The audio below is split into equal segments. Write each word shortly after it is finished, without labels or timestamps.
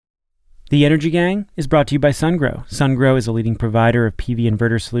The Energy Gang is brought to you by SunGrow. SunGrow is a leading provider of PV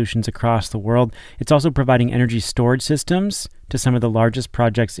inverter solutions across the world. It's also providing energy storage systems to some of the largest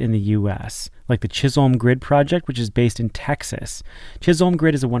projects in the U.S., like the Chisholm Grid project, which is based in Texas. Chisholm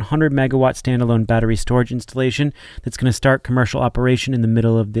Grid is a 100-megawatt standalone battery storage installation that's going to start commercial operation in the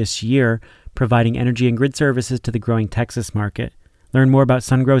middle of this year, providing energy and grid services to the growing Texas market. Learn more about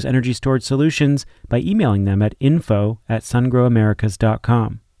SunGrow's energy storage solutions by emailing them at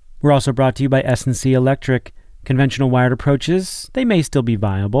info@sungrowamericas.com. We're also brought to you by S&C Electric. Conventional wired approaches, they may still be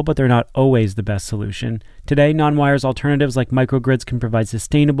viable, but they're not always the best solution. Today, non-wires alternatives like microgrids can provide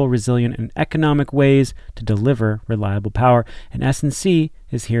sustainable, resilient, and economic ways to deliver reliable power, and S&C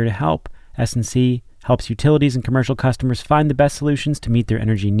is here to help. S&C helps utilities and commercial customers find the best solutions to meet their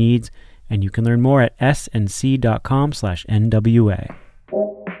energy needs, and you can learn more at snc.com/NWA.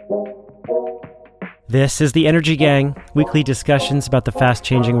 This is The Energy Gang, weekly discussions about the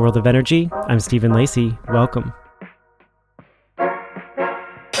fast-changing world of energy. I'm Stephen Lacey. Welcome.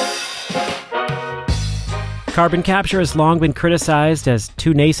 Carbon capture has long been criticized as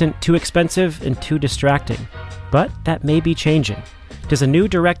too nascent, too expensive, and too distracting. But that may be changing. Does a new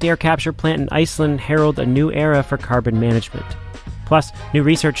direct air capture plant in Iceland herald a new era for carbon management? Plus, new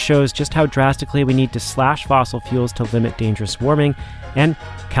research shows just how drastically we need to slash fossil fuels to limit dangerous warming, and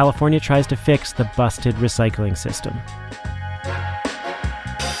California tries to fix the busted recycling system.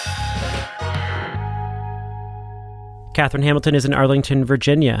 Catherine Hamilton is in Arlington,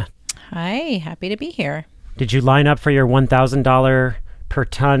 Virginia. Hi, happy to be here. Did you line up for your $1,000 per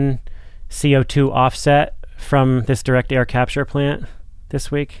ton CO2 offset from this direct air capture plant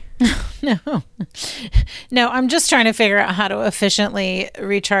this week? No, I'm just trying to figure out how to efficiently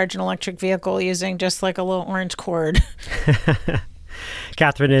recharge an electric vehicle using just like a little orange cord.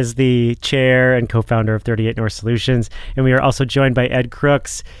 Catherine is the chair and co-founder of 38 North Solutions, and we are also joined by Ed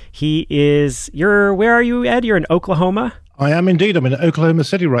Crooks. Where are you, Ed? You're in Oklahoma? I am indeed. I'm in Oklahoma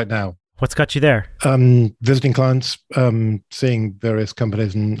City right now. What's got you there? Visiting clients, seeing various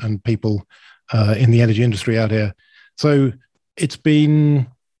companies and people in the energy industry out here. So it's been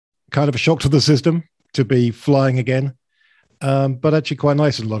kind of a shock to the system to be flying again, but actually quite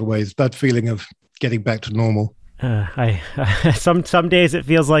nice in a lot of ways. That feeling of getting back to normal. Some days it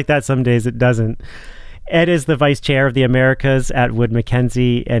feels like that, some days it doesn't. Ed is the vice chair of the Americas at Wood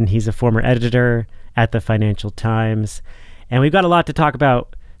Mackenzie, and he's a former editor at the Financial Times. And we've got a lot to talk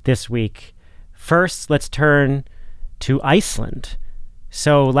about this week. First, let's turn to Iceland.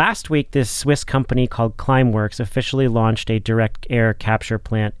 So last week, this Swiss company called Climeworks officially launched a direct air capture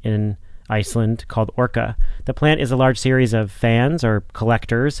plant in Iceland called Orka. The plant is a large series of fans or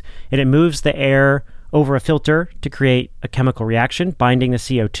collectors, and it moves the air over a filter to create a chemical reaction, binding the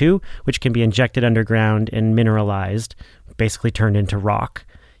CO2, which can be injected underground and mineralized, basically turned into rock.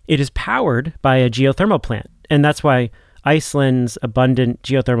 It is powered by a geothermal plant, and that's why Iceland's abundant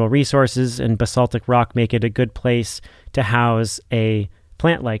geothermal resources and basaltic rock make it a good place to house a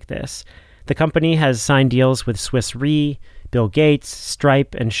plant like this. The company has signed deals with Swiss Re, Bill Gates,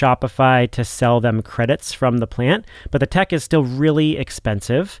 Stripe, and Shopify to sell them credits from the plant, but the tech is still really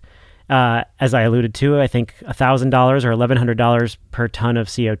expensive. As I alluded to, I think $1,000 or $1,100 per ton of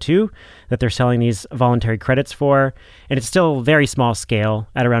CO2 that they're selling these voluntary credits for. And it's still very small scale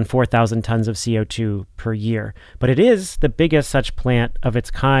at around 4,000 tons of CO2 per year. But it is the biggest such plant of its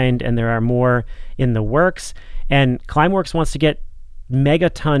kind, and there are more in the works. And Climeworks wants to get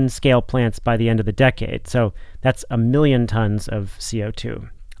megaton scale plants by the end of the decade. So that's 1 million tons of CO2.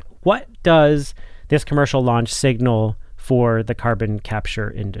 What does this commercial launch signal for the carbon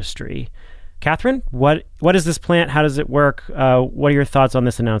capture industry? Catherine, what is this plant? How does it work? What are your thoughts on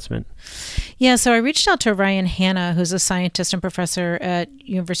this announcement? Yeah, so I reached out to Ryan Hanna, who's a scientist and professor at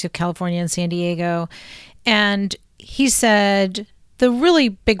University of California in San Diego, and he said the really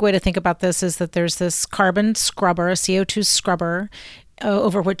big way to think about this is that there's this carbon scrubber, a CO2 scrubber,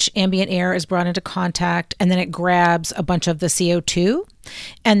 over which ambient air is brought into contact, and then it grabs a bunch of the CO2,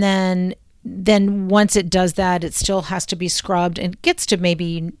 and then once it does that, it still has to be scrubbed and gets to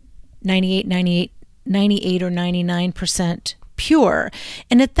maybe 98 or 99% pure.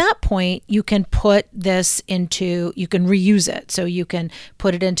 And at that point, you can put this into, you can reuse it. So you can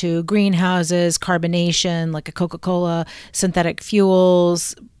put it into greenhouses, carbonation, like a Coca-Cola, synthetic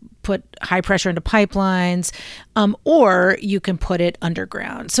fuels, put high pressure into pipelines, or you can put it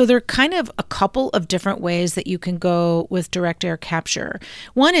underground. So there are kind of a couple of different ways that you can go with direct air capture.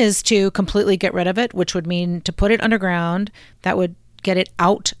 One is to completely get rid of it, which would mean to put it underground. That would get it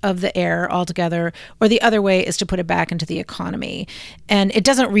out of the air altogether, or the other way is to put it back into the economy. And it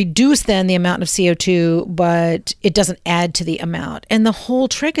doesn't reduce then the amount of CO2, but it doesn't add to the amount. And the whole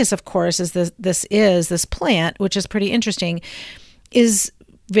trick is, of course, is this plant, which is pretty interesting, is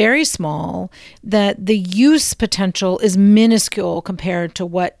very small, that the use potential is minuscule compared to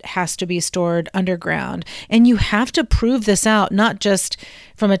what has to be stored underground. And you have to prove this out, not just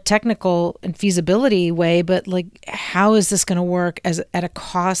from a technical and feasibility way, but like, how is this going to work at a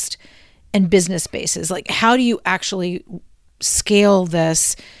cost and business basis? Like, how do you actually scale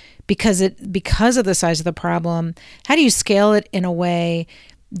this because of the size of the problem? How do you scale it in a way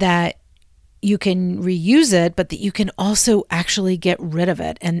that you can reuse it, but that you can also actually get rid of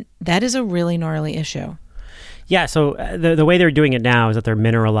it? And that is a really gnarly issue. Yeah, so the way they're doing it now is that they're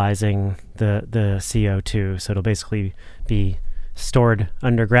mineralizing the CO2. So it'll basically be stored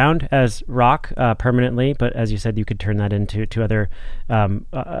underground as rock permanently. But as you said, you could turn that into other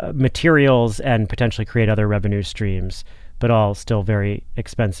materials and potentially create other revenue streams, but all still very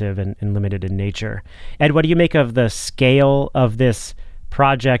expensive and limited in nature. Ed, what do you make of the scale of this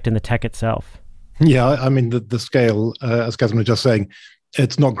project and the tech itself? Yeah, I mean, the scale, as Catherine was just saying,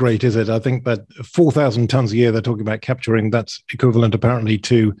 it's not great, is it? I think that 4,000 tons a year they're talking about capturing, that's equivalent apparently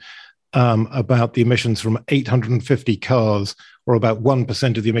to about the emissions from 850 cars, or about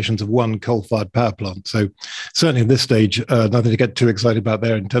 1% of the emissions of one coal-fired power plant. So certainly at this stage, nothing to get too excited about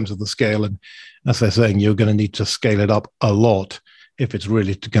there in terms of the scale. And as they're saying, you're going to need to scale it up a lot if it's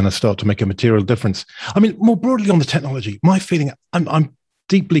really going to start to make a material difference. I mean, more broadly on the technology, my feeling, I'm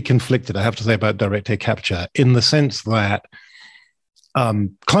deeply conflicted, I have to say, about direct air capture, in the sense that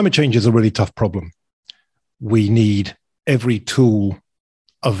climate change is a really tough problem. We need every tool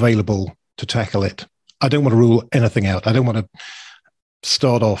available to tackle it. I don't want to rule anything out. I don't want to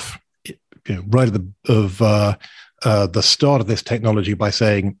start off right at the start of this technology by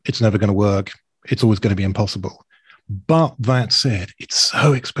saying it's never going to work, it's always going to be impossible. But that said, it's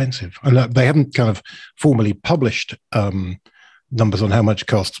so expensive. And they haven't kind of formally published numbers on how much it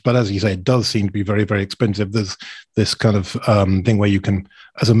costs. But as you say, it does seem to be very, very expensive. There's this kind of thing where you can,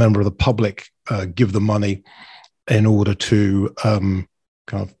 as a member of the public, give the money in order to kind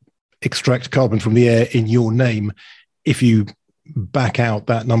of extract carbon from the air in your name. If you back out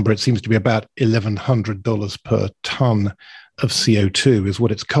that number, it seems to be about $1,100 per ton of CO2 is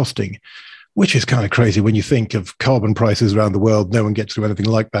what it's costing, which is kind of crazy when you think of carbon prices around the world. No one gets through anything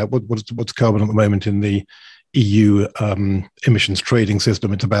like that. What's carbon at the moment in the EU emissions trading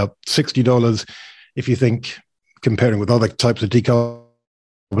system? It's about $60. If you think, comparing with other types of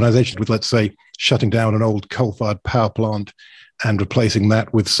decarbonization, with, let's say, shutting down an old coal-fired power plant and replacing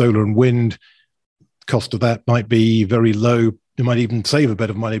that with solar and wind, cost of that might be very low. You might even save a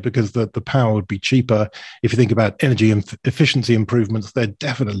bit of money because the power would be cheaper. If you think about energy and efficiency improvements, they're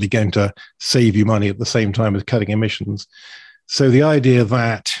definitely going to save you money at the same time as cutting emissions. So the idea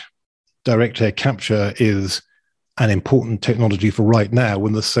that direct air capture is an important technology for right now,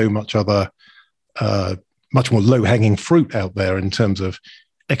 when there's so much other, much more low-hanging fruit out there in terms of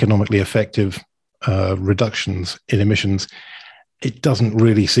economically effective reductions in emissions, it doesn't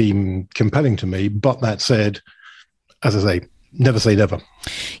really seem compelling to me. But that said, as I say, never say never.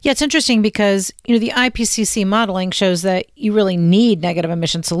 Yeah, it's interesting because, the IPCC modeling shows that you really need negative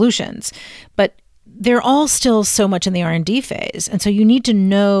emission solutions, but they're all still so much in the R&D phase. And so you need to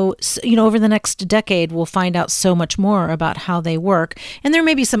know, over the next decade, we'll find out so much more about how they work. And there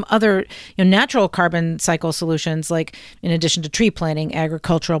may be some other, natural carbon cycle solutions, like in addition to tree planting,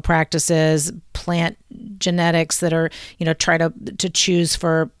 agricultural practices, plant genetics that are, try to choose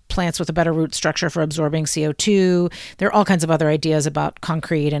for plants with a better root structure for absorbing CO2. There are all kinds of other ideas about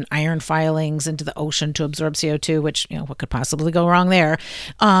concrete and iron filings into the ocean to absorb CO2, which, what could possibly go wrong there?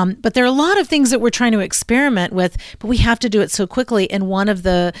 But there are a lot of things that we're trying to experiment with, but we have to do it so quickly. And one of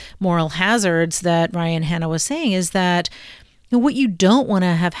the moral hazards that Ryan Hanna was saying is that what you don't want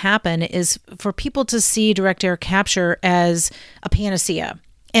to have happen is for people to see direct air capture as a panacea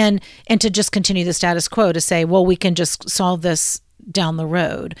and to just continue the status quo, to say, well, we can just solve this down the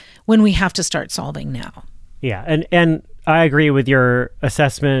road, when we have to start solving now. Yeah, and I agree with your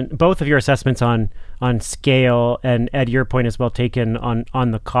assessment, both of your assessments on scale, and Ed, your point is well taken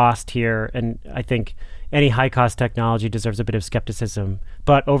on the cost here. And I think any high cost technology deserves a bit of skepticism.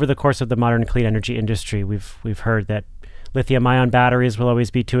 But over the course of the modern clean energy industry, we've heard that lithium-ion batteries will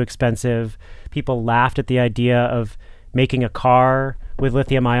always be too expensive. People laughed at the idea of making a car with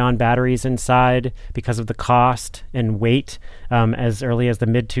lithium-ion batteries inside because of the cost and weight as early as the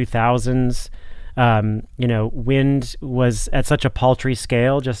mid-2000s. Wind was at such a paltry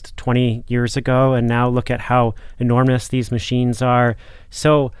scale just 20 years ago, and now look at how enormous these machines are.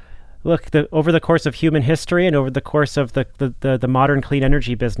 So look, over the course of human history and over the course of the modern clean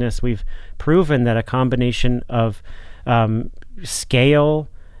energy business, we've proven that a combination of scale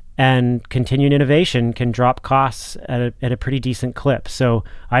and continued innovation can drop costs at a pretty decent clip. So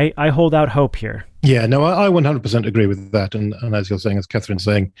I hold out hope here. Yeah, no, I 100% agree with that. And as you're saying, as Catherine's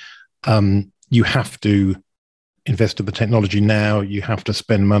saying, you have to invest in the technology now. You have to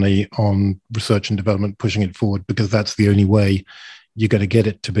spend money on research and development, pushing it forward, because that's the only way you're going to get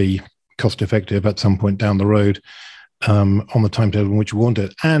it to be cost effective at some point down the road, on the timetable in which you want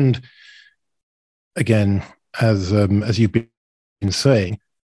it. And again, as you've been saying,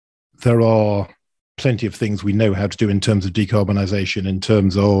 there are plenty of things we know how to do in terms of decarbonization, in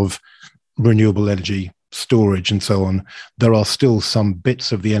terms of renewable energy storage and so on. There are still some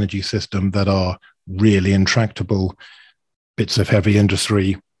bits of the energy system that are really intractable, bits of heavy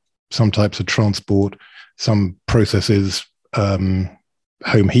industry, some types of transport, some processes,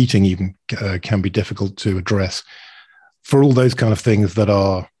 home heating even can be difficult to address. For all those kind of things that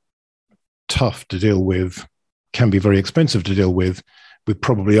are tough to deal with, can be very expensive to deal with, we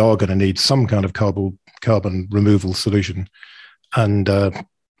probably are going to need some kind of carbon removal solution. And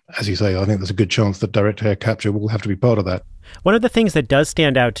as you say, I think there's a good chance that direct air capture will have to be part of that. One of the things that does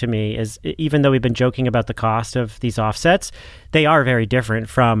stand out to me is, even though we've been joking about the cost of these offsets, they are very different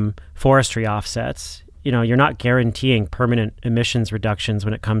from forestry offsets. You're not guaranteeing permanent emissions reductions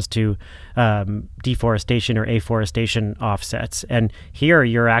when it comes to deforestation or afforestation offsets. And here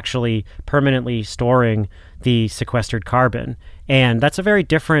you're actually permanently storing the sequestered carbon. And that's a very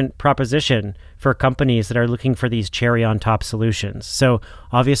different proposition for companies that are looking for these cherry on top solutions. So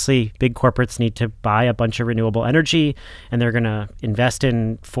obviously big corporates need to buy a bunch of renewable energy, and they're going to invest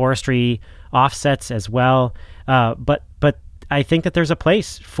in forestry offsets as well. But I think that there's a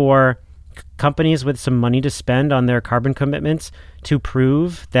place for companies with some money to spend on their carbon commitments to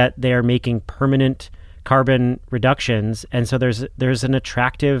prove that they are making permanent carbon reductions. And so there's an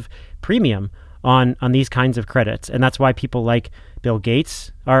attractive premium on these kinds of credits. And that's why people like Bill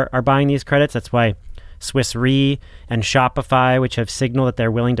Gates are buying these credits. That's why Swiss Re and Shopify, which have signaled that they're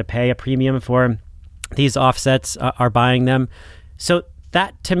willing to pay a premium for these offsets, are buying them. So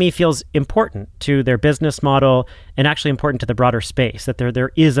that to me feels important to their business model, and actually important to the broader space, that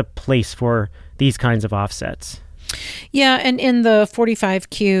there is a place for these kinds of offsets. Yeah, and in the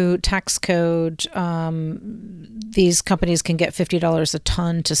 45Q tax code, these companies can get $50 a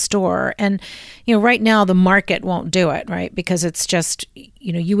ton to store. And, right now the market won't do it, right? Because it's just,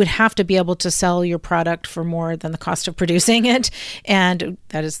 you would have to be able to sell your product for more than the cost of producing it. And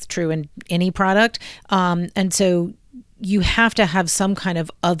that is true in any product. And so you have to have some kind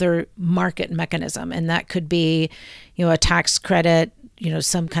of other market mechanism. And that could be, a tax credit,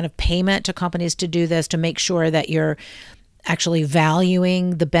 some kind of payment to companies to do this, to make sure that you're actually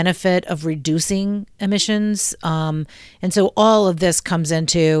valuing the benefit of reducing emissions. And so all of this comes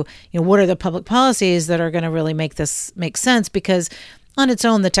into, what are the public policies that are going to really make this make sense? Because on its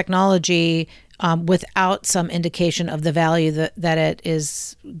own, the technology, without some indication of the value that it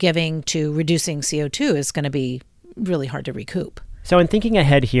is giving to reducing CO2, is going to be really hard to recoup. So in thinking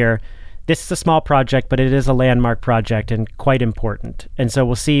ahead here, this is a small project, but it is a landmark project and quite important. And so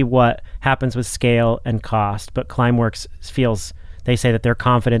we'll see what happens with scale and cost. But Climeworks they say that they're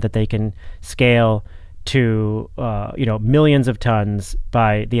confident that they can scale to, millions of tons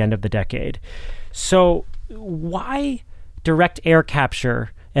by the end of the decade. So why direct air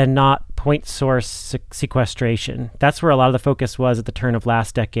capture and not point source sequestration? That's where a lot of the focus was at the turn of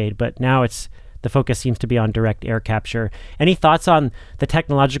last decade, but now the focus seems to be on direct air capture. Any thoughts on the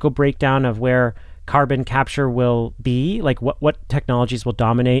technological breakdown of where carbon capture will be? Like what technologies will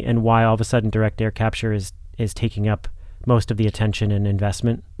dominate, and why all of a sudden direct air capture is taking up most of the attention and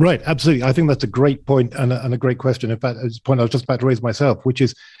investment? Right, absolutely. I think that's a great point and a great question. In fact, it's a point I was just about to raise myself, which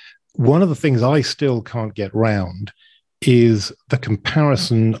is one of the things I still can't get round is the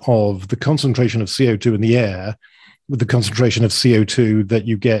comparison of the concentration of CO2 in the air with the concentration of CO2 that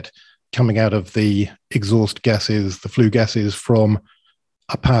you get coming out of the exhaust gases, the flue gases from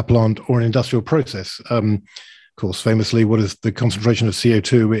a power plant or an industrial process. Of course, famously, what is the concentration of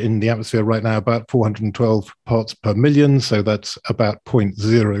CO2 in the atmosphere right now? About 412 parts per million. So that's about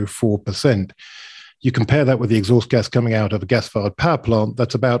 0.04%. You compare that with the exhaust gas coming out of a gas-fired power plant,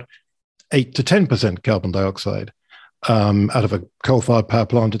 that's about 8 to 10% carbon dioxide. Out of a coal-fired power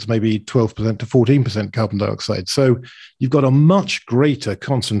plant, it's maybe 12% to 14% carbon dioxide. So you've got a much greater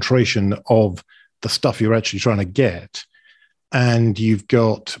concentration of the stuff you're actually trying to get and you've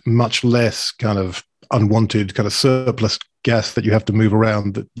got much less kind of unwanted kind of surplus gas that you have to move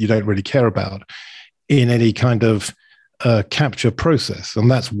around that you don't really care about in any kind of capture process.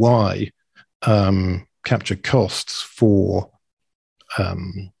 And that's why capture costs for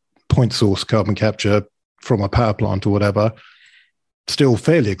point source carbon capture from a power plant or whatever, still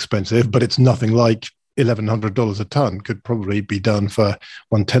fairly expensive, but it's nothing like $1,100 a ton. Could probably be done for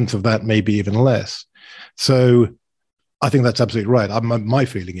 1/10 of that, maybe even less. So I think that's absolutely right. My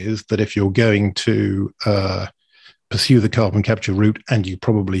feeling is that if you're going to pursue the carbon capture route, and you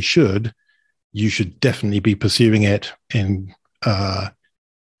probably should, you should definitely be pursuing it in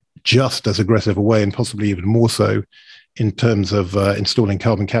just as aggressive a way, and possibly even more so, in terms of installing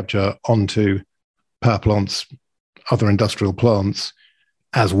carbon capture onto power plants, other industrial plants,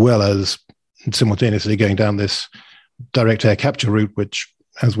 as well as simultaneously going down this direct air capture route, which,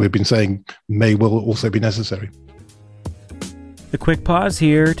 as we've been saying, may well also be necessary. A quick pause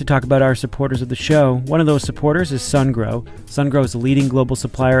here to talk about our supporters of the show. One of those supporters is SunGrow. SunGrow is a leading global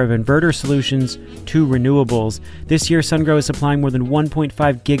supplier of inverter solutions to renewables. This year, SunGrow is supplying more than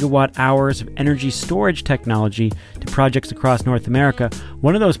 1.5 gigawatt hours of energy storage technology to projects across North America.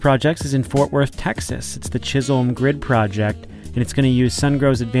 One of those projects is in Fort Worth, Texas. It's the Chisholm Grid Project, and it's going to use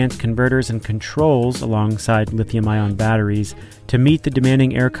SunGrow's advanced converters and controls alongside lithium-ion batteries to meet the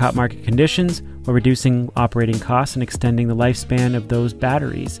demanding ERCOT market conditions while reducing operating costs and extending the lifespan of those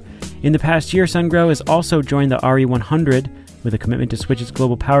batteries. In the past year, SunGrow has also joined the RE100 with a commitment to switch its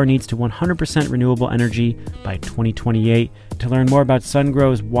global power needs to 100% renewable energy by 2028. To learn more about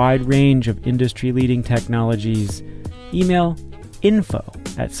SunGrow's wide range of industry-leading technologies, email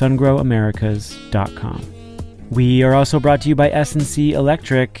info@sungrowamericas.com. We are also brought to you by S&C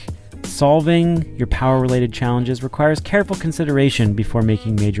Electric. Solving your power-related challenges requires careful consideration before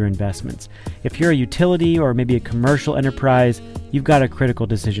making major investments. If you're a utility or maybe a commercial enterprise, you've got a critical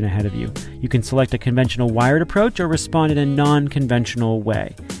decision ahead of you. You can select a conventional wired approach or respond in a non-conventional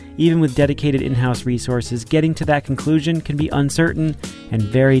way. Even with dedicated in-house resources, getting to that conclusion can be uncertain and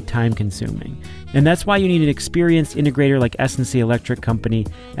very time-consuming. And that's why you need an experienced integrator like S&C Electric Company.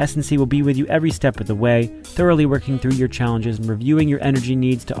 S&C will be with you every step of the way, thoroughly working through your challenges and reviewing your energy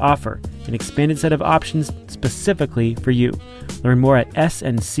needs to offer an expanded set of options specifically for you. Learn more at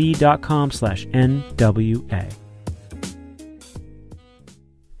snc.com/NWA.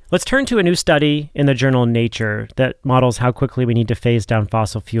 Let's turn to a new study in the journal Nature that models how quickly we need to phase down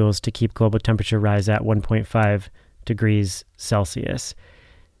fossil fuels to keep global temperature rise at 1.5 degrees Celsius.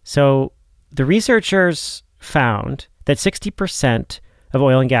 So the researchers found that 60% of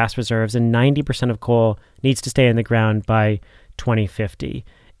oil and gas reserves and 90% of coal needs to stay in the ground by 2050.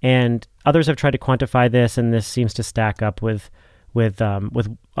 And others have tried to quantify this, and this seems to stack up with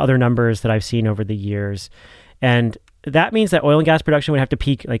other numbers that I've seen over the years. And that means that oil and gas production would have to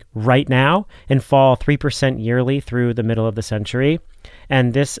peak like right now and fall 3% yearly through the middle of the century.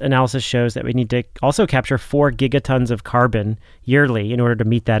 And this analysis shows that we need to also capture 4 gigatons of carbon yearly in order to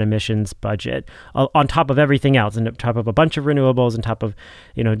meet that emissions budget, on top of everything else, and on top of a bunch of renewables, on top of,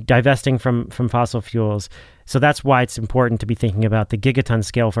 divesting from fossil fuels. So that's why it's important to be thinking about the gigaton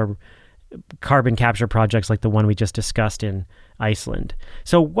scale for carbon capture projects like the one we just discussed in Iceland.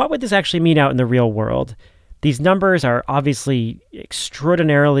 So what would this actually mean out in the real world? These numbers are obviously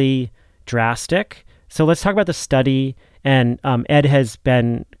extraordinarily drastic. So let's talk about the study. And Ed has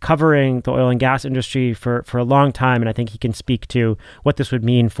been covering the oil and gas industry for a long time, and I think he can speak to what this would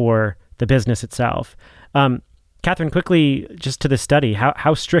mean for the business itself. Catherine, quickly, just to the study,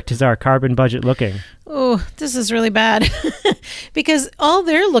 how strict is our carbon budget looking? Oh, this is really bad because all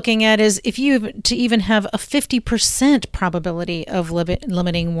they're looking at is if you to even have a 50% probability of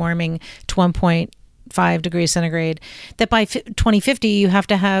limiting warming to 1.5 degrees centigrade, that by 2050 you have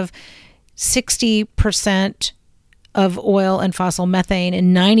to have 60% of oil and fossil methane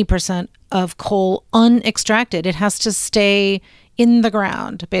and 90% of coal unextracted. It has to stay in the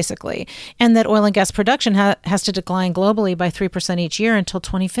ground, basically. And that oil and gas production has to decline globally by 3% each year until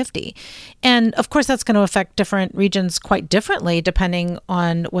 2050. And of course, that's going to affect different regions quite differently depending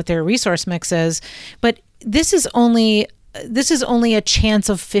on what their resource mix is. But this is only a chance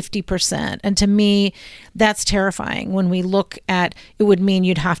of 50%. And to me, that's terrifying. When we look at, it would mean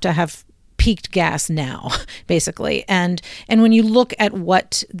you'd have to have peaked gas now, basically. And when you look at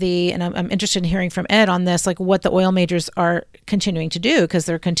what and I'm interested in hearing from Ed on this, like what the oil majors are continuing to do, because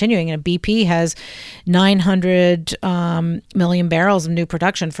they're continuing. And BP has 900 million barrels of new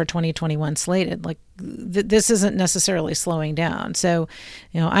production for 2021 slated. Like this isn't necessarily slowing down. So,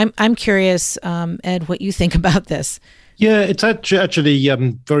 I'm curious, Ed, what you think about this. Yeah, it's actually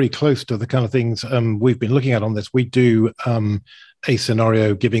very close to the kind of things we've been looking at on this. We do a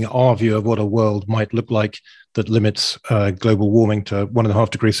scenario giving our view of what a world might look like that limits global warming to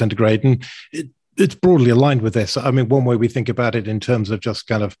 1.5 degrees centigrade. And it's broadly aligned with this. I mean, one way we think about it in terms of just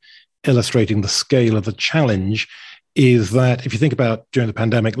kind of illustrating the scale of the challenge is that if you think about during the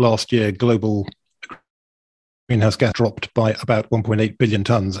pandemic last year, global greenhouse gas dropped by about 1.8 billion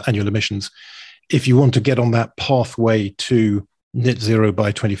tons annual emissions. If you want to get on that pathway to net zero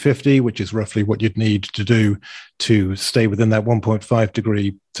by 2050, which is roughly what you'd need to do to stay within that 1.5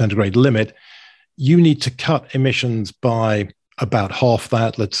 degree centigrade limit, you need to cut emissions by about half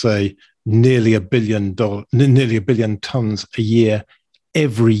that, let's say nearly a billion tons a year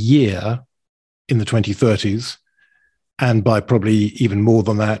every year in the 2030s, and by probably even more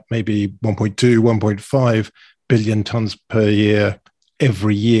than that, maybe 1.2, 1.5 billion tons per year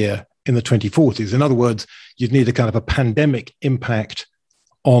every year in the 2040s. In other words, you'd need a kind of a pandemic impact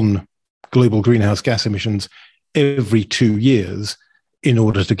on global greenhouse gas emissions every 2 years in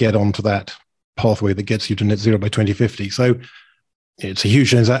order to get onto that pathway that gets you to net zero by 2050. So it's a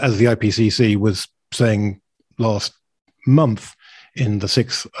huge change, as the IPCC was saying last month in the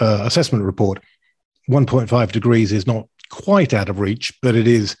sixth assessment report. 1.5 degrees is not quite out of reach, but it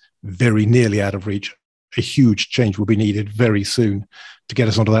is very nearly out of reach. A huge change will be needed very soon to get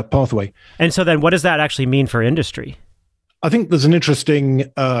us onto that pathway. And so then what does that actually mean for industry? I think there's an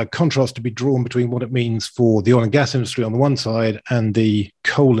interesting contrast to be drawn between what it means for the oil and gas industry on the one side and the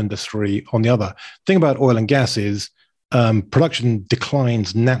coal industry on the other. The thing about oil and gas is production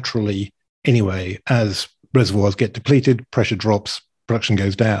declines naturally anyway. As reservoirs get depleted, pressure drops, production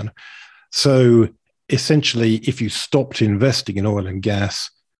goes down. So essentially, if you stopped investing in oil and gas,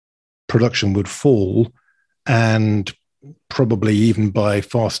 production would fall, and probably even by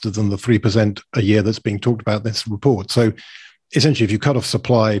faster than the 3% a year that's being talked about in this report. So essentially, if you cut off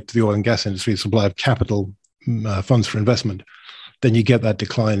supply to the oil and gas industry, supply of capital, funds for investment, then you get that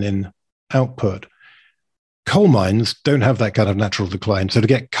decline in output. Coal mines don't have that kind of natural decline. So to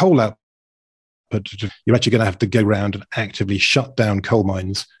get coal output, you're actually going to have to go around and actively shut down coal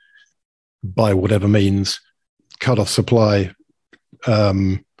mines by whatever means, cut off supply,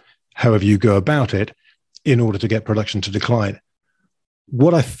 however you go about it, in order to get production to decline.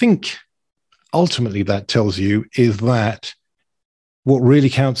 What I think ultimately that tells you is that what really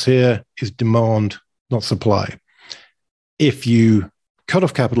counts here is demand, not supply. If you cut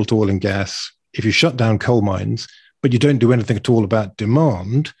off capital to oil and gas, if you shut down coal mines, but you don't do anything at all about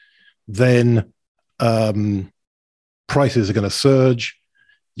demand, then prices are going to surge.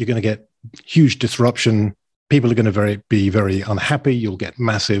 You're going to get huge disruption. People are going to be very unhappy. You'll get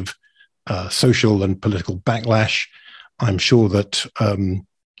massive social and political backlash. I'm sure that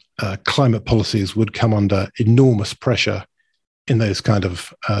climate policies would come under enormous pressure in those kind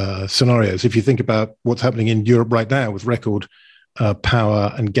of scenarios. If you think about what's happening in Europe right now with record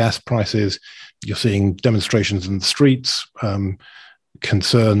power and gas prices, you're seeing demonstrations in the streets,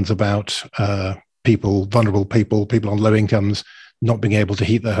 concerns about vulnerable people on low incomes not being able to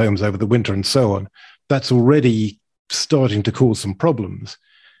heat their homes over the winter and so on. That's already starting to cause some problems.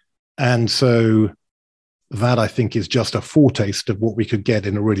 And so that, I think, is just a foretaste of what we could get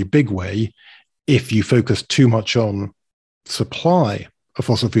in a really big way if you focus too much on supply of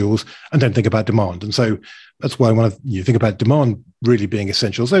fossil fuels and don't think about demand. And so that's why you think about demand really being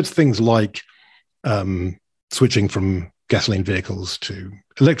essential. So it's things like switching from gasoline vehicles to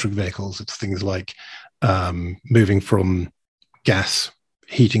electric vehicles. It's things like moving from gas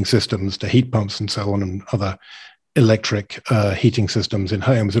heating systems to heat pumps and so on, and other electric heating systems in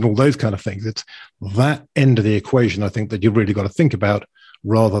homes and all those kind of things. It's that end of the equation, I think, that you've really got to think about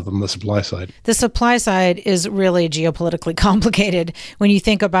rather than the supply side. The supply side is really geopolitically complicated. When you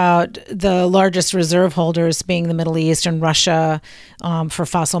think about the largest reserve holders being the Middle East and Russia for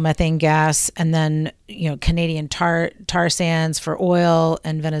fossil methane gas, and then Canadian tar sands for oil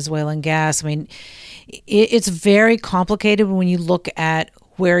and Venezuelan gas. I mean, it's very complicated when you look at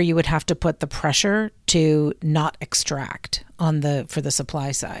where you would have to put the pressure to not extract for the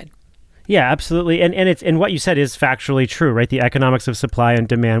supply side. Yeah, absolutely. And what you said is factually true, right? The economics of supply and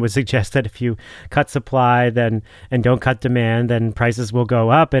demand would suggest that if you cut supply and don't cut demand, then prices will go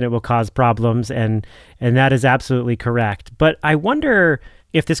up and it will cause problems. And that is absolutely correct. But I wonder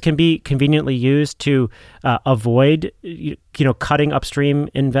if this can be conveniently used to avoid, cutting upstream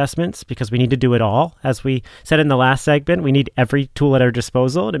investments, because we need to do it all. As we said in the last segment, we need every tool at our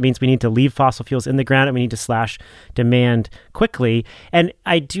disposal. And it means we need to leave fossil fuels in the ground and we need to slash demand quickly. And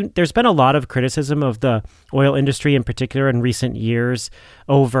there's been a lot of criticism of the oil industry in particular in recent years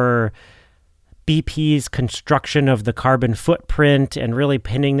over BP's construction of the carbon footprint and really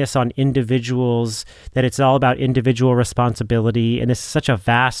pinning this on individuals, that it's all about individual responsibility. And this is such a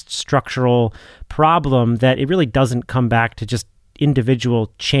vast structural problem that it really doesn't come back to just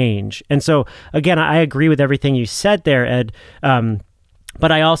individual change. And so, again, I agree with everything you said there, Ed.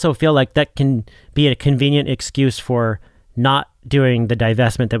 But I also feel like that can be a convenient excuse for not doing the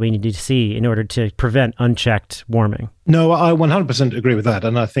divestment that we need to see in order to prevent unchecked warming. No, I 100% agree with that.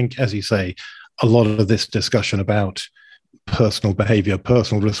 And I think, as you say, a lot of this discussion about personal behavior,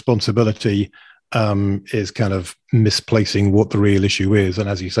 personal responsibility is kind of misplacing what the real issue is. And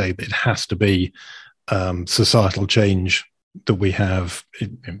as you say, it has to be societal change that we have.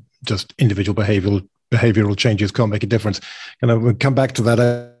 Just individual behavioral changes can't make a difference. And we'll come back to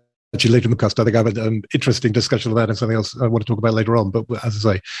that actually later in the cast. I think I have an interesting discussion of that and something else I want to talk about later on. But as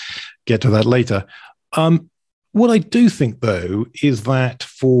I say, get to that later. What I do think, though, is that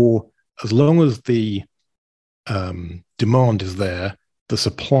for as long as the demand is there, the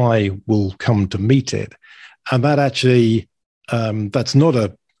supply will come to meet it. And that actually, that's not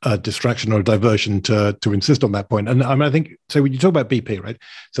a distraction or a diversion to insist on that point. And I think, so when you talk about BP, right?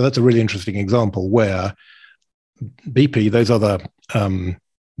 So that's a really interesting example where BP, those other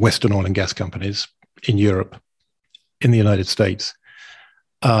Western oil and gas companies in Europe, in the United States,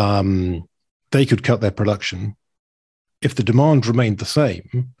 they could cut their production. If the demand remained the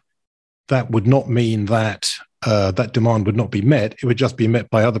same, that would not mean that that demand would not be met. It would just be met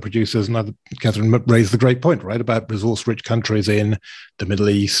by other producers. And Catherine raised the great point, right, about resource-rich countries in the Middle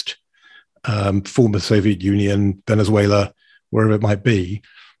East, former Soviet Union, Venezuela, wherever it might be.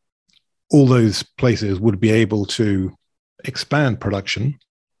 All those places would be able to expand production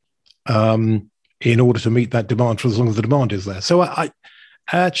in order to meet that demand for as long as the demand is there. So I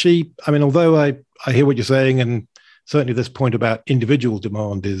actually, I mean, although I hear what you're saying, and certainly this point about individual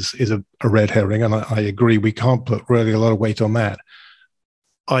demand is a red herring, and I agree we can't put really a lot of weight on that.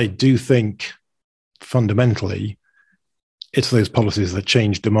 I do think fundamentally it's those policies that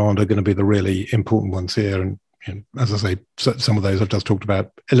change demand are going to be the really important ones here. And as I say, some of those I've just talked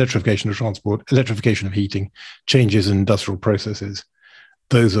about: electrification of transport, electrification of heating, changes in industrial processes.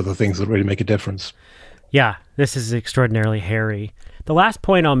 Those are the things that really make a difference. Yeah, this is extraordinarily hairy. The last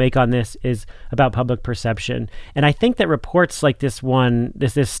point I'll make on this is about public perception. And I think that reports like this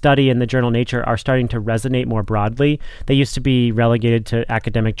study in the journal Nature are starting to resonate more broadly. They used to be relegated to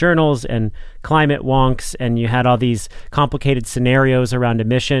academic journals and climate wonks, and you had all these complicated scenarios around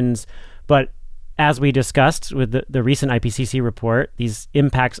emissions. But as we discussed with the recent IPCC report, these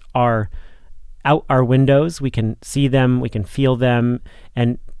impacts are out our windows. We can see them, we can feel them,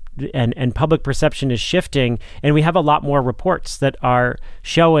 and public perception is shifting, and we have a lot more reports that are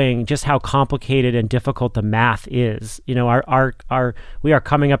showing just how complicated and difficult the math is. You know, we are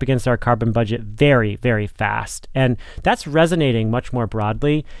coming up against our carbon budget very, very fast, and that's resonating much more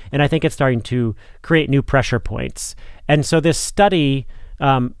broadly, and I think it's starting to create new pressure points. And so this study,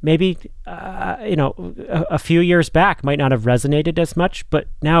 maybe a few years back might not have resonated as much, but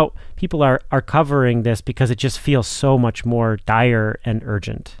now people are covering this because it just feels so much more dire and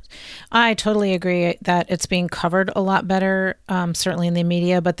urgent. I totally agree that it's being covered a lot better, certainly in the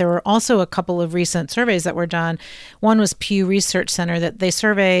media, but there were also a couple of recent surveys that were done. One was Pew Research Center, that they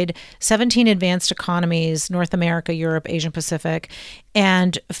surveyed 17 advanced economies, North America, Europe, Asia Pacific,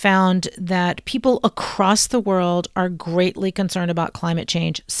 and found that people across the world are greatly concerned about climate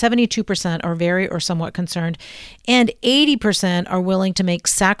change. 72% are very or somewhat concerned, and 80% are willing to make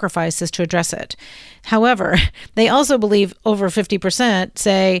sacrifices to address it. However, they also believe over 50%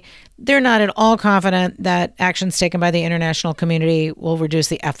 say they're not at all confident that actions taken by the international community will reduce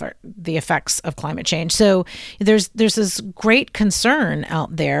the effects of climate change. So there's this great concern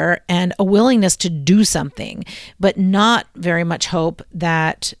out there and a willingness to do something, but not very much hope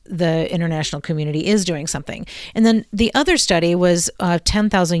that the international community is doing something. And then the other study was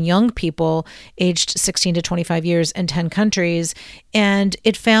 10,000 young people aged 16 to 25 years in 10 countries, and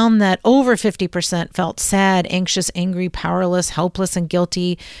it found that over 50% felt sad, anxious, angry, powerless, helpless, and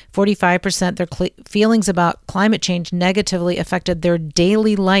guilty. 45% their feelings about climate change negatively affected their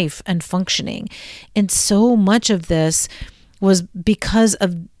daily life and functioning. And so much of this was because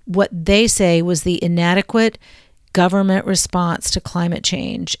of what they say was the inadequate government response to climate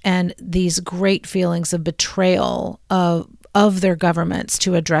change and these great feelings of betrayal of their governments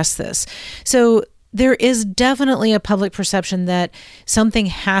to address this. So there is definitely a public perception that something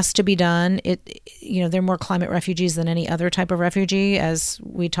has to be done. There are more climate refugees than any other type of refugee, as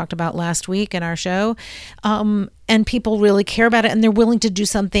we talked about last week in our show. And people really care about it, and they're willing to do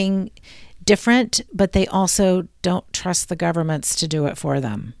something different, but they also don't trust the governments to do it for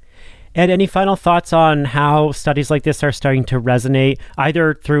them. Ed, any final thoughts on how studies like this are starting to resonate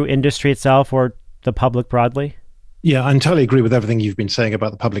either through industry itself or the public broadly? Yeah, I entirely agree with everything you've been saying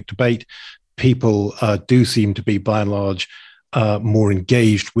about the public debate. People do seem to be, by and large, more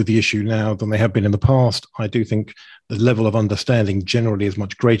engaged with the issue now than they have been in the past. I do think the level of understanding generally is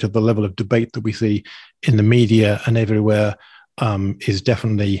much greater. The level of debate that we see in the media and everywhere is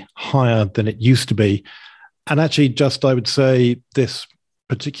definitely higher than it used to be. And actually, I would say this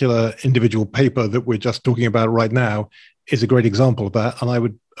particular individual paper that we're just talking about right now is a great example of that. And I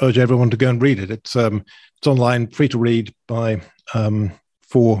would urge everyone to go and read it. It's online, free to read by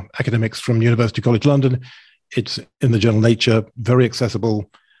 4 academics from University College London. It's in the journal Nature, very accessible,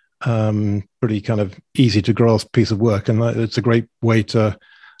 pretty kind of easy to grasp piece of work. And it's a great way to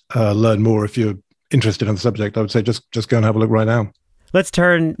learn more if you're interested in the subject. I would say just go and have a look right now. Let's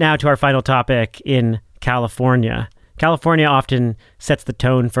turn now to our final topic in California. California often sets the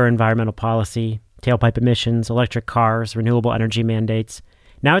tone for environmental policy, tailpipe emissions, electric cars, renewable energy mandates.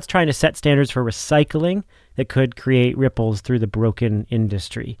 Now it's trying to set standards for recycling that could create ripples through the broken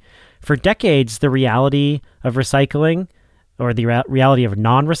industry. For decades, the reality of recycling or the reality of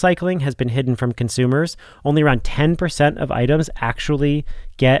non-recycling has been hidden from consumers. Only around 10% of items actually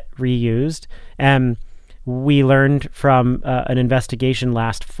get reused. We learned from an investigation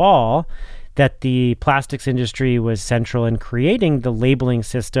last fall that the plastics industry was central in creating the labeling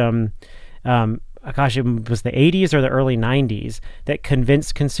system. It was the 80s or the early 90s that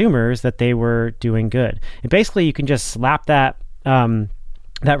convinced consumers that they were doing good. And basically, you can just slap that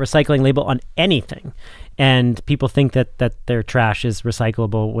recycling label on anything, and people think that their trash is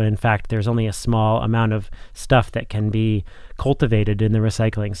recyclable when in fact there's only a small amount of stuff that can be cultivated in the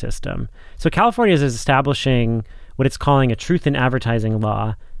recycling system. So California is establishing what it's calling a truth in advertising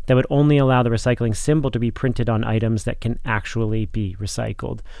law that would only allow the recycling symbol to be printed on items that can actually be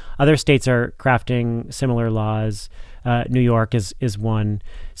recycled. Other states are crafting similar laws. New York is one.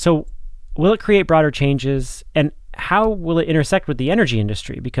 So will it create broader changes? And how will it intersect with the energy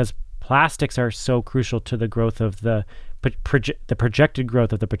industry? Because plastics are so crucial to the growth of the projected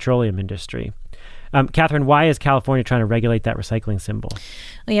growth of the petroleum industry. Catherine, why is California trying to regulate that recycling symbol?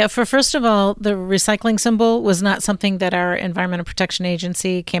 Yeah, first of all, the recycling symbol was not something that our Environmental Protection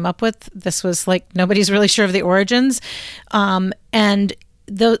Agency came up with. This was nobody's really sure of the origins. And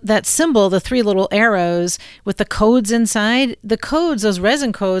that symbol, the 3 little arrows with the codes inside, those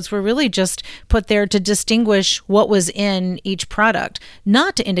resin codes were really just put there to distinguish what was in each product,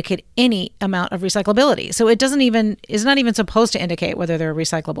 not to indicate any amount of recyclability. So it's not even supposed to indicate whether they're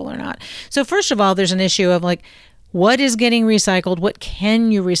recyclable or not. So first of all, there's an issue of what is getting recycled? What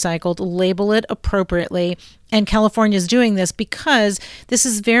can you recycle? Label it appropriately. And California is doing this because this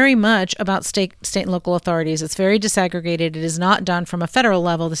is very much about state and local authorities. It's very disaggregated. It is not done from a federal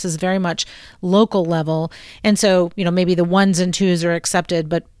level. This is very much local level. And so, maybe the 1s and 2s are accepted,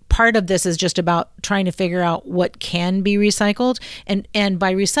 but part of this is just about trying to figure out what can be recycled. And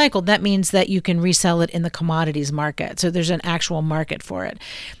by recycled, that means that you can resell it in the commodities market. So there's an actual market for it.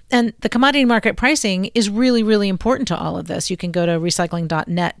 And the commodity market pricing is really, really important to all of this. You can go to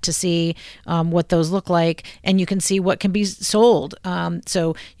recycling.net to see what those look like, and you can see what can be sold.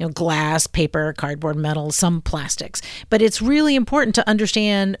 So, glass, paper, cardboard, metal, some plastics. But it's really important to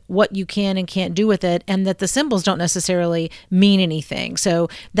understand what you can and can't do with it, and that the symbols don't necessarily mean anything. So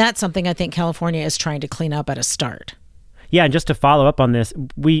that's something I think California is trying to clean up at a start. Yeah, and just to follow up on this,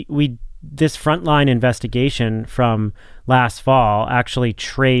 this frontline investigation from last fall actually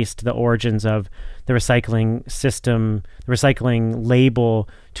traced the origins of the recycling system, the recycling label,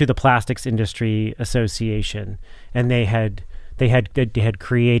 to the Plastics Industry Association, and they had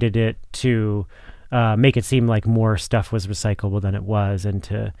created it to make it seem like more stuff was recyclable than it was, and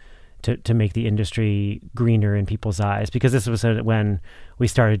to make the industry greener in people's eyes, because this was when we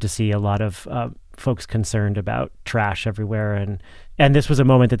started to see a lot of folks concerned about trash everywhere, and this was a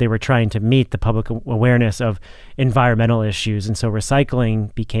moment that they were trying to meet the public awareness of environmental issues, and so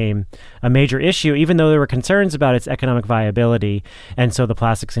recycling became a major issue, even though there were concerns about its economic viability, and so the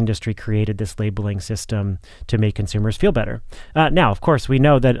plastics industry created this labeling system to make consumers feel better. Now, of course, we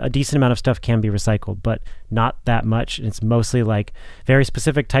know that a decent amount of stuff can be recycled, but not that much. It's mostly very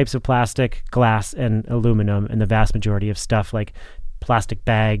specific types of plastic, glass, and aluminum, and the vast majority of stuff like plastic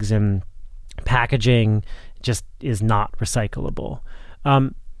bags and packaging just is not recyclable.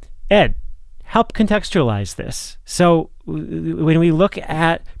 Ed, help contextualize this. So when we look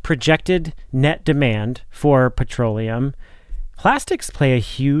at projected net demand for petroleum, plastics play a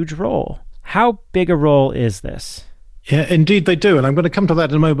huge role. How big a role is this? Yeah, indeed they do. And I'm going to come to that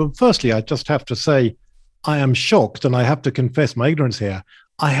in a moment. But firstly, I just have to say, I am shocked, and I have to confess my ignorance here.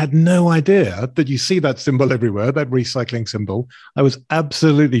 I had no idea that you see that symbol everywhere, that recycling symbol. I was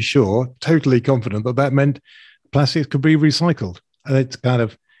absolutely sure, totally confident that that meant plastics could be recycled.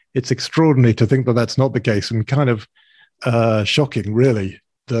 And it's extraordinary to think that that's not the case, and kind of shocking, really,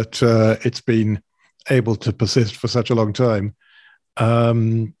 that it's been able to persist for such a long time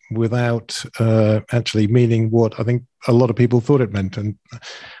without actually meaning what I think a lot of people thought it meant. And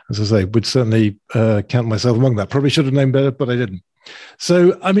as I say, would certainly count myself among that. Probably should have known better, but I didn't.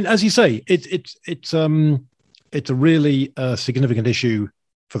 So, I mean, as you say, it's a really significant issue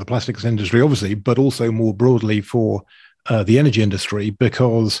for the plastics industry, obviously, but also more broadly for the energy industry,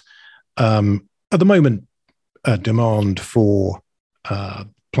 because at the moment, demand for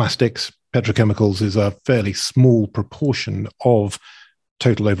plastics, petrochemicals is a fairly small proportion of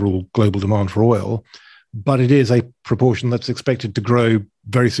total overall global demand for oil, but it is a proportion that's expected to grow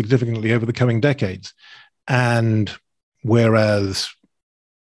very significantly over the coming decades. And whereas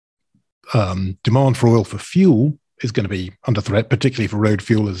demand for oil for fuel is going to be under threat, particularly for road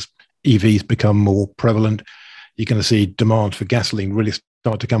fuel as EVs become more prevalent, you're going to see demand for gasoline really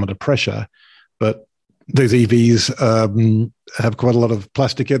start to come under pressure. But those EVs have quite a lot of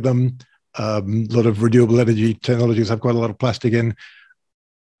plastic in them. A lot of renewable energy technologies have quite a lot of plastic in.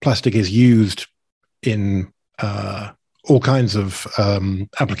 Plastic is used in all kinds of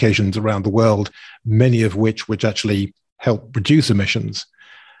applications around the world, many of which actually help reduce emissions.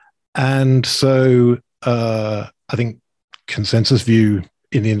 And so I think consensus view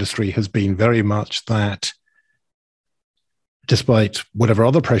in the industry has been very much that despite whatever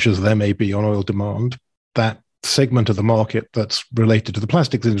other pressures there may be on oil demand, that segment of the market that's related to the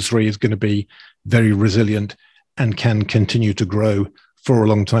plastics industry is going to be very resilient and can continue to grow for a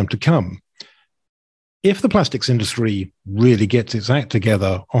long time to come. If the plastics industry really gets its act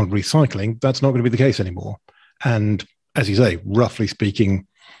together on recycling, that's not going to be the case anymore. And as you say, roughly speaking,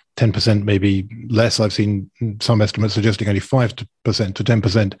 10%, maybe less. I've seen some estimates suggesting only 5% to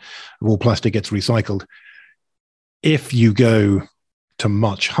 10% of all plastic gets recycled. If you go to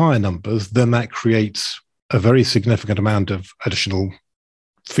much higher numbers, then that creates a very significant amount of additional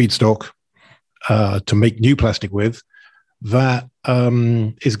feedstock to make new plastic with that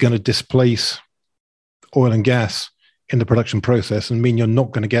is going to displace oil and gas in the production process and mean you're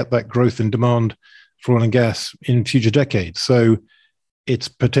not going to get that growth in demand for oil and gas in future decades. So it's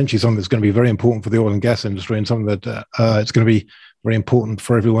potentially something that's going to be very important for the oil and gas industry, and something that it's going to be very important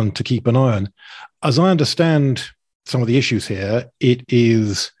for everyone to keep an eye on. As I understand some of the issues here, it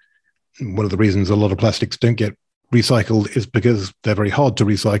is one of the reasons a lot of plastics don't get recycled is because they're very hard to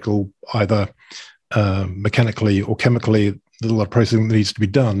recycle, either mechanically or chemically. There's a lot of processing that needs to be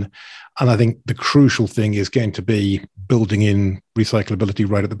done. And I think the crucial thing is going to be building in recyclability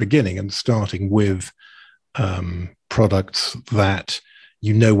right at the beginning and starting with products that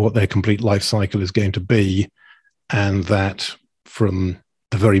you know what their complete life cycle is going to be, and that from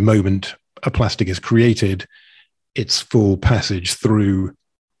the very moment a plastic is created, its full passage through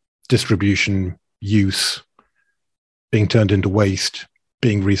distribution, use, being turned into waste,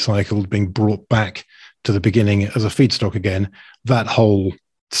 being recycled, being brought back to the beginning as a feedstock again, that whole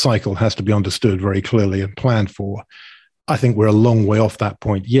cycle has to be understood very clearly and planned for. I think we're a long way off that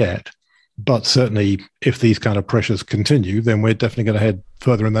point yet, but certainly if these kind of pressures continue, then we're definitely going to head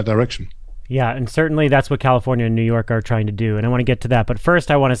further in that direction. Yeah, and certainly that's what California and New York are trying to do. And I want to get to that. But first,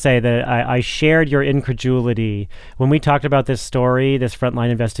 I want to say that I shared your incredulity. When we talked about this story, this Frontline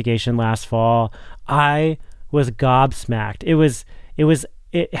investigation last fall, I was gobsmacked.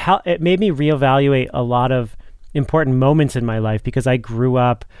 It made me reevaluate a lot of important moments in my life, because I grew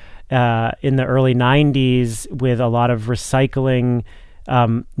up in the early 90s with a lot of recycling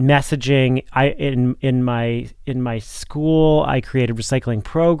messaging. In my school, I created recycling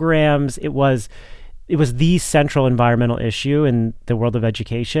programs. It was the central environmental issue in the world of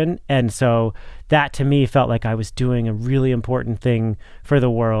education, and so that to me felt like I was doing a really important thing for the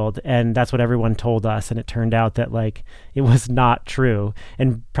world, and that's what everyone told us. And it turned out that it was not true,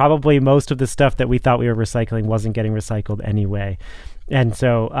 and probably most of the stuff that we thought we were recycling wasn't getting recycled anyway. And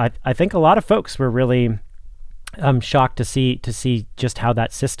so I think a lot of folks were really shocked to see just how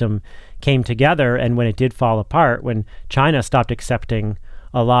that system came together. And when it did fall apart, when China stopped accepting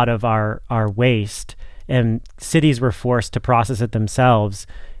a lot of our waste and cities were forced to process it themselves,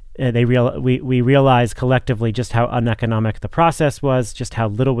 we realized collectively just how uneconomic the process was, just how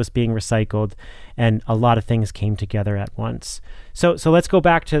little was being recycled, and a lot of things came together at once. So let's go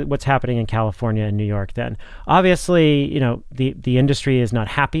back to what's happening in California and New York then. Obviously, the industry is not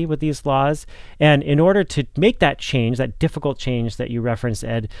happy with these laws, and in order to make that change, that difficult change that you referenced,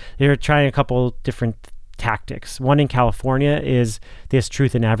 Ed, they're trying a couple different tactics. One in California is this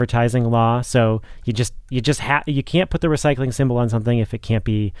truth in advertising law. So you can't put the recycling symbol on something if it can't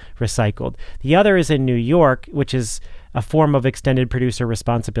be recycled. The other is in New York, which is a form of extended producer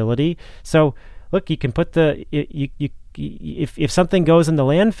responsibility. So look, you can put if something goes in the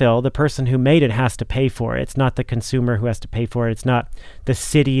landfill, the person who made it has to pay for it. It's not the consumer who has to pay for it. It's not the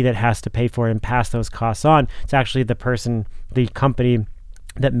city that has to pay for it and pass those costs on. It's actually the company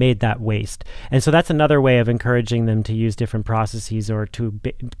that made that waste. And so that's another way of encouraging them to use different processes or to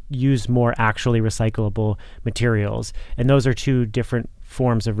use more actually recyclable materials. And those are two different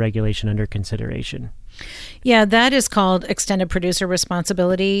forms of regulation under consideration. Yeah, that is called extended producer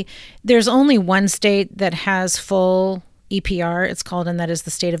responsibility. There's only one state that has full EPR, it's called, and that is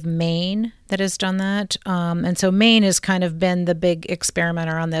the state of Maine that has done that. And so Maine has kind of been the big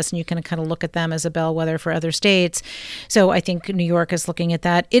experimenter on this, and you can kind of look at them as a bellwether for other states. So I think New York is looking at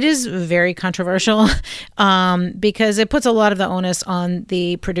that. It is very controversial because it puts a lot of the onus on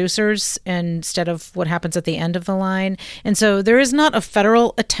the producers instead of what happens at the end of the line. And so there is not a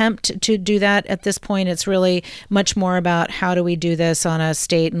federal attempt to do that at this point. It's really much more about how do we do this on a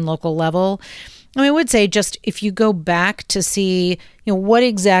state and local level. I would say just if you go back to see, what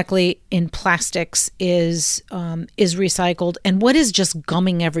exactly in plastics is recycled and what is just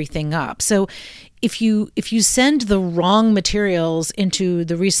gumming everything up. So if you send the wrong materials into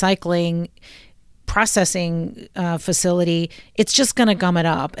the recycling processing facility, it's just going to gum it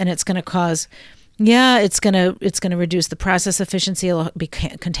up, and it's going to cause. Yeah, it's gonna reduce the process efficiency. It'll be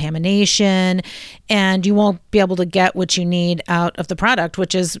contamination, and you won't be able to get what you need out of the product,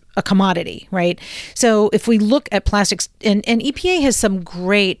 which is a commodity, right? So if we look at plastics, and EPA has some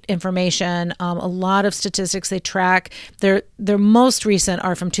great information, a lot of statistics they track. Their most recent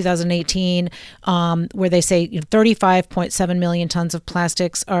are from 2018, where they say 35.7 million tons of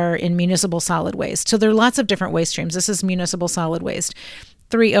plastics are in municipal solid waste. So there are lots of different waste streams. This is municipal solid waste.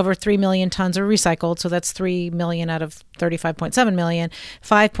 Over 3 million tons are recycled, so that's 3 million out of 35.7 million.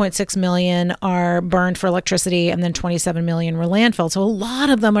 5.6 million are burned for electricity, and then 27 million were landfill. So a lot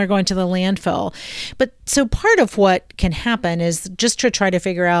of them are going to the landfill. But so part of what can happen is just to try to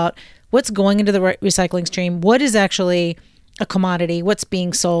figure out what's going into the recycling stream, what is actually a commodity, what's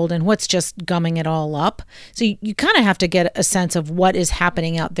being sold, and what's just gumming it all up. So you kind of have to get a sense of what is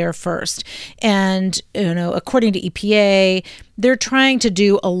happening out there first. And, according to EPA, they're trying to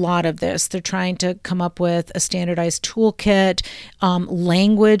do a lot of this. They're trying to come up with a standardized toolkit,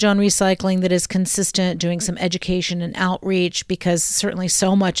 language on recycling that is consistent, doing some education and outreach, because certainly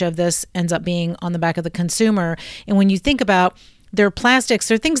so much of this ends up being on the back of the consumer. And when you think about there are plastics,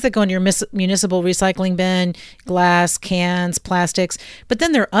 there are things that go in your municipal recycling bin, glass, cans, plastics. But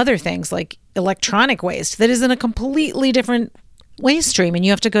then there are other things like electronic waste that is in a completely different waste stream, and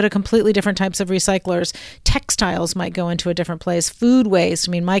you have to go to completely different types of recyclers. Textiles might go into a different place. Food waste.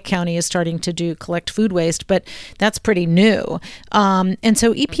 My county is starting to collect food waste, but that's pretty new. And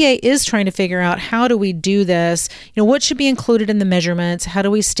so EPA is trying to figure out, how do we do this? What should be included in the measurements? How do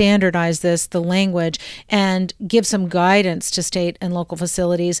we standardize this, the language, and give some guidance to state and local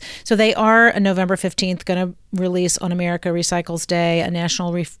facilities? So they are, on November 15th, going to release on America Recycles Day a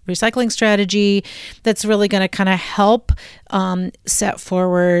national recycling strategy that's really going to kind of help set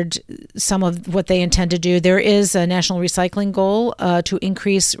forward some of what they intend to do. There is a national recycling goal to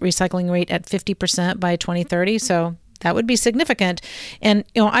increase recycling rate at 50% by 2030. So that would be significant. And,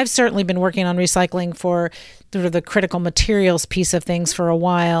 I've certainly been working on recycling for sort of the critical materials piece of things for a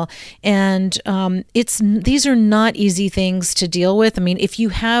while. And these are not easy things to deal with. If you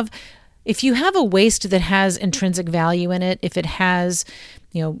have a waste that has intrinsic value in it, if it has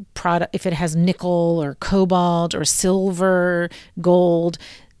if it has nickel or cobalt or silver, gold,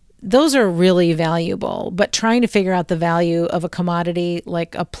 those are really valuable. But trying to figure out the value of a commodity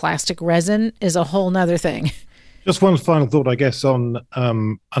like a plastic resin is a whole nother thing. Just one final thought, I guess, on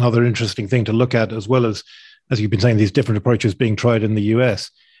another interesting thing to look at, as well as you've been saying, these different approaches being tried in the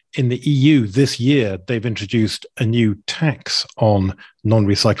US. In the EU this year, they've introduced a new tax on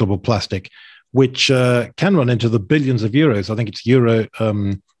non-recyclable plastic, which can run into the billions of euros. I think it's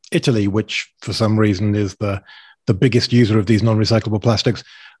Italy, which for some reason is the biggest user of these non-recyclable plastics.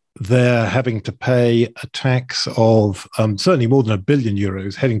 They're having to pay a tax of certainly more than €1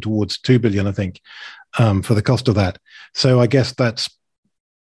 billion, heading towards 2 billion, I think, for the cost of that. So I guess that's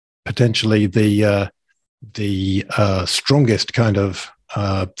potentially the strongest kind of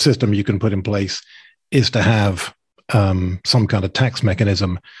system you can put in place, is to have some kind of tax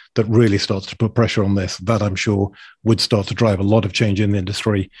mechanism that really starts to put pressure on this. That, I'm sure, would start to drive a lot of change in the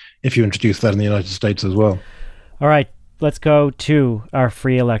industry if you introduce that in the United States as well. All right, let's go to our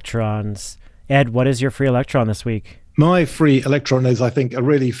free electrons. Ed, what is your free electron this week? My free electron is, I think, a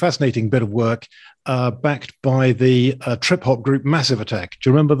really fascinating bit of work backed by the trip-hop group Massive Attack. Do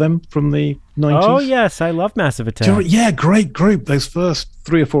you remember them from the 90s? Oh, yes. I love Massive Attack. Yeah, great group. Those first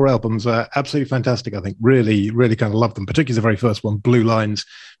 3 or 4 albums are absolutely fantastic, I think. Really, really kind of love them, particularly the very first one, Blue Lines.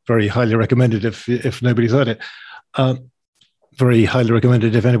 Very highly recommended if nobody's heard it. Very highly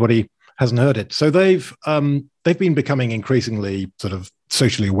recommended if anybody hasn't heard it. So they've been becoming increasingly sort of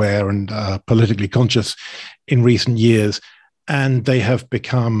socially aware and politically conscious in recent years, and they have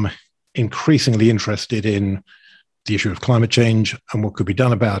become increasingly interested in the issue of climate change and what could be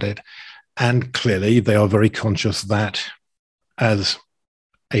done about it. And clearly they are very conscious that as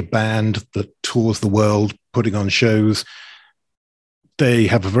a band that tours the world putting on shows, they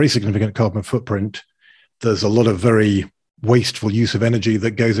have a very significant carbon footprint. There's a lot of very wasteful use of energy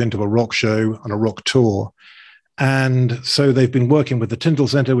that goes into a rock show and a rock tour. And so they've been working with the Tyndall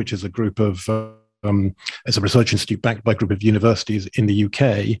Centre, which is a group of, it's a research institute backed by a group of universities in the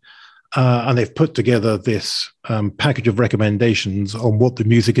UK. And they've put together this package of recommendations on what the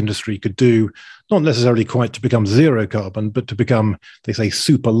music industry could do, not necessarily quite to become zero carbon, but to become, they say,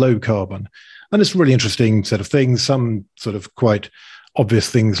 super low carbon. And it's a really interesting set of things, some sort of quite obvious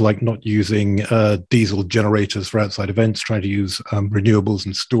things like not using diesel generators for outside events, trying to use renewables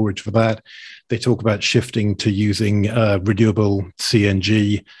and storage for that. They talk about shifting to using renewable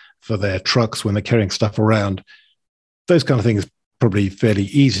CNG for their trucks when they're carrying stuff around. Those kind of things probably fairly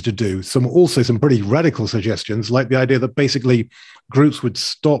easy to do. Also some pretty radical suggestions, like the idea that basically groups would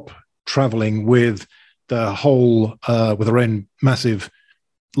stop traveling with the whole, with their own massive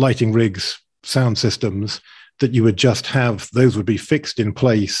lighting rigs, sound systems, that you would just have, those would be fixed in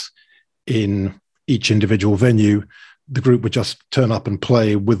place in each individual venue. The group would just turn up and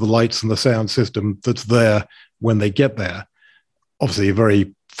play with the lights and the sound system that's there when they get there. Obviously, a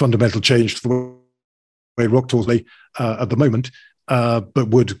very fundamental change to the way rock tours play at the moment, but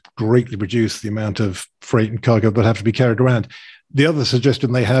would greatly reduce the amount of freight and cargo that have to be carried around. The other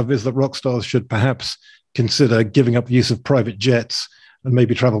suggestion they have is that rock stars should perhaps consider giving up the use of private jets and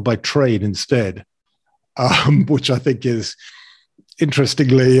maybe travel by train instead. Which I think is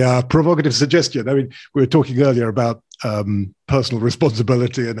interestingly provocative suggestion. I mean, we were talking earlier about personal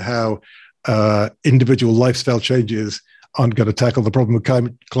responsibility and how individual lifestyle changes aren't going to tackle the problem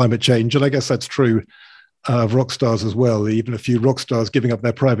of climate change. And I guess that's true of rock stars as well. Even a few rock stars giving up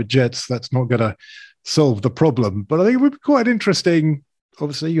their private jets, that's not going to solve the problem. But I think it would be quite interesting.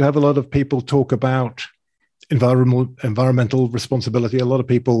 Obviously, you have a lot of people talk about environmental responsibility. A lot of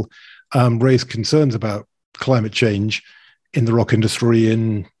people raise concerns about climate change in the rock industry,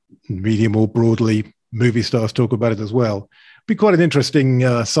 in media more broadly. Movie stars talk about it as well. It'd be quite an interesting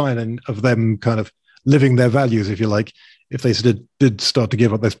sign of them kind of living their values, if you like, if they did start to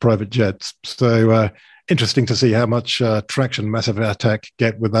give up those private jets. So interesting to see how much traction Massive Attack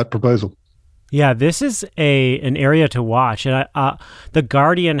get with that proposal. Yeah, this is an area to watch. And The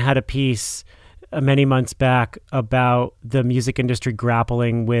Guardian had a piece many months back about the music industry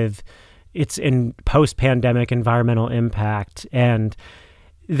grappling with its in post-pandemic environmental impact. And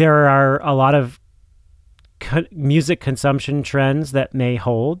there are a lot of music consumption trends that may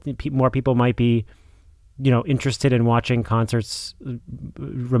hold. More people might be, interested in watching concerts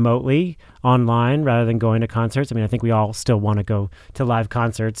remotely online rather than going to concerts. I mean, I think we all still want to go to live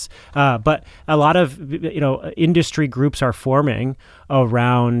concerts, but a lot of, industry groups are forming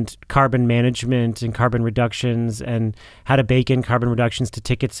around carbon management and carbon reductions and how to bake in carbon reductions to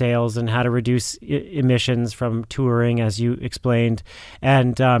ticket sales and how to reduce emissions from touring, as you explained.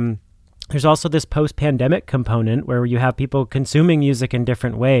 And, there's also this post-pandemic component where you have people consuming music in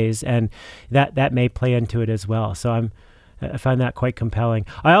different ways, and that may play into it as well. So I find that quite compelling.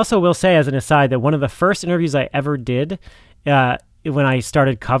 I also will say, as an aside, that one of the first interviews I ever did when I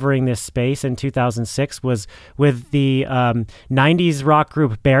started covering this space in 2006 was with the 90s rock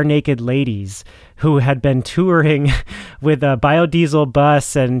group Bare Naked Ladies, who had been touring with a biodiesel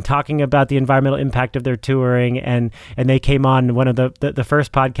bus and talking about the environmental impact of their touring. And they came on one of the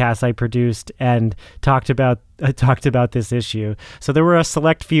first podcasts I produced and talked about this issue. So there were a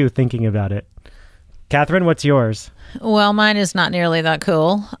select few thinking about it. Catherine, what's yours? Well, mine is not nearly that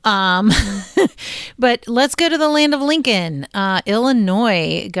cool. But let's go to the land of Lincoln.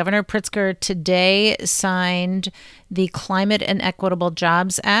 Illinois, Governor Pritzker today signed the Climate and Equitable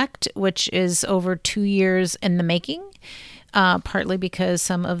Jobs Act, which is over 2 years in the making, partly because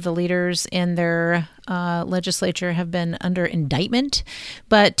some of the leaders in their legislature have been under indictment,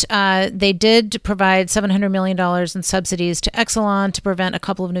 but they did provide $700 million in subsidies to Exelon to prevent a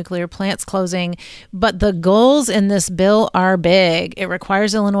couple of nuclear plants closing. But the goals in this bill are big. It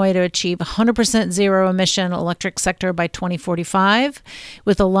requires Illinois to achieve 100% zero emission electric sector by 2045,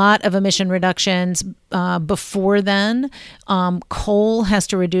 with a lot of emission reductions before then. Coal has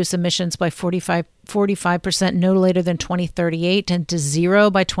to reduce emissions by 45% no later than 2038 and to zero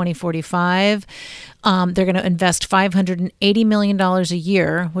by 2045. They're going to invest $580 million a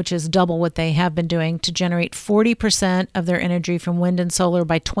year, which is double what they have been doing, to generate 40% of their energy from wind and solar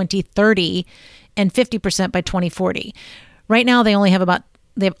by 2030 and 50% by 2040. Right now, they have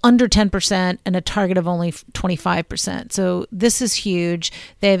under 10% and a target of only 25%. So this is huge.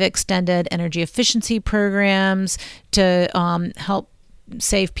 They've extended energy efficiency programs to help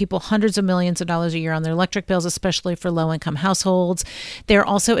save people hundreds of millions of dollars a year on their electric bills, especially for low-income households. They're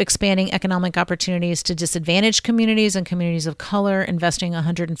also expanding economic opportunities to disadvantaged communities and communities of color, investing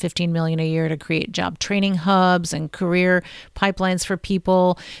 $115 million a year to create job training hubs and career pipelines for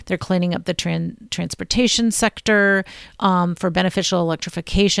people. They're cleaning up the transportation sector for beneficial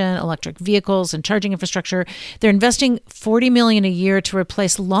electrification, electric vehicles, and charging infrastructure. They're investing $40 million a year to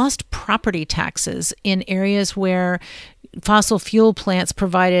replace lost property taxes in areas where fossil fuel plants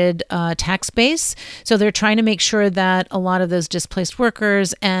provided tax base. So they're trying to make sure that a lot of those displaced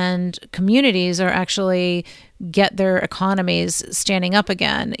workers and communities are actually get their economies standing up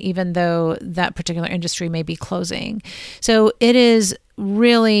again, even though that particular industry may be closing. So it is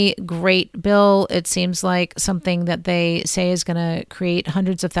really great bill. It seems like something that they say is going to create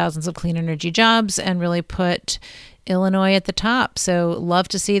hundreds of thousands of clean energy jobs and really put Illinois at the top. So love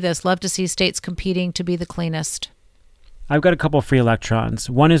to see this. Love to see states competing to be the cleanest. I've got a couple of free electrons.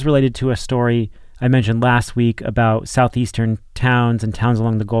 One is related to a story I mentioned last week about southeastern towns and towns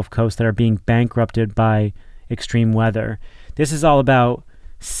along the Gulf Coast that are being bankrupted by extreme weather. This is all about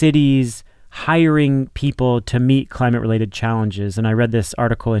cities hiring people to meet climate-related challenges. And I read this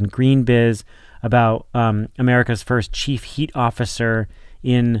article in GreenBiz about America's first chief heat officer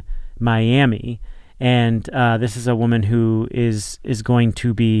in Miami. And this is a woman who is going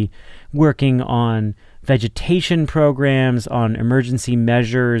to be working on vegetation programs, on emergency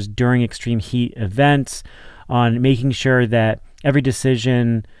measures during extreme heat events, on making sure that every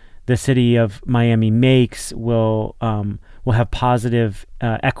decision the city of Miami makes will have positive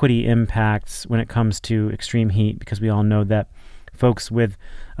equity impacts when it comes to extreme heat, because we all know that folks with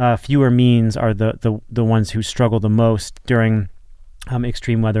fewer means are the ones who struggle the most during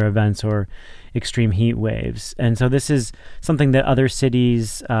extreme weather events or extreme heat waves. And so this is something that other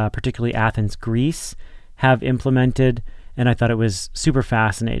cities, particularly Athens, Greece, have implemented, and I thought it was super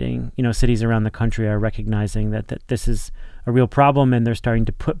fascinating. You know, cities around the country are recognizing that this is a real problem, and they're starting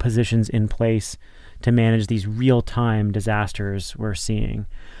to put positions in place to manage these real-time disasters we're seeing.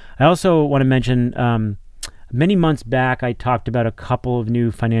 I also want to mention, many months back, I talked about a couple of new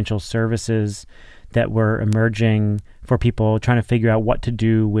financial services that were emerging for people trying to figure out what to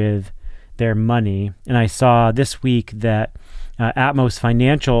do with their money. And I saw this week that Atmos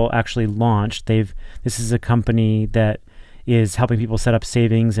Financial actually launched. This is a company that is helping people set up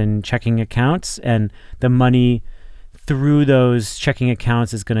savings and checking accounts, and the money through those checking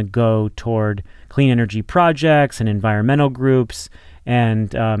accounts is going to go toward clean energy projects and environmental groups,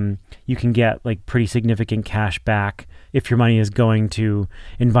 and you can get like pretty significant cash back if your money is going to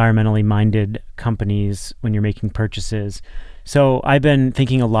environmentally minded companies when you're making purchases. So I've been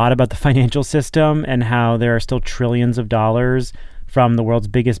thinking a lot about the financial system and how there are still trillions of dollars from the world's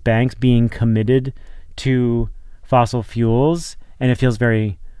biggest banks being committed to fossil fuels, and it feels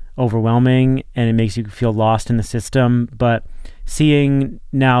very overwhelming and it makes you feel lost in the system. But seeing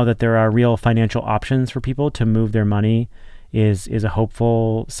now that there are real financial options for people to move their money is a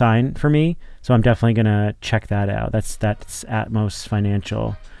hopeful sign for me. So I'm definitely going to check that out. That's Atmos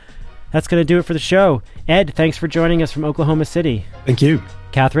Financial. That's going to do it for the show. Ed, thanks for joining us from Oklahoma City. Thank you.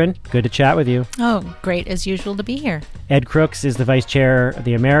 Catherine, good to chat with you. Oh, great as usual to be here. Ed Crooks is the Vice Chair of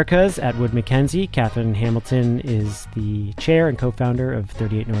the Americas at Wood Mackenzie. Catherine Hamilton is the Chair and co-founder of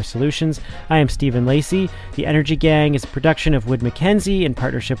 38 North Solutions. I am Stephen Lacey. The Energy Gang is a production of Wood Mackenzie in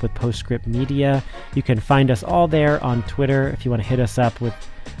partnership with Postscript Media. You can find us all there on Twitter if you want to hit us up with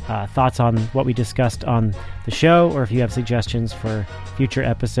thoughts on what we discussed on the show, or if you have suggestions for future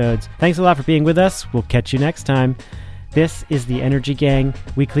episodes. Thanks a lot for being with us. We'll catch you next time. This is the Energy Gang,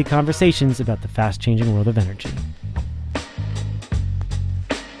 weekly conversations about the fast-changing world of energy.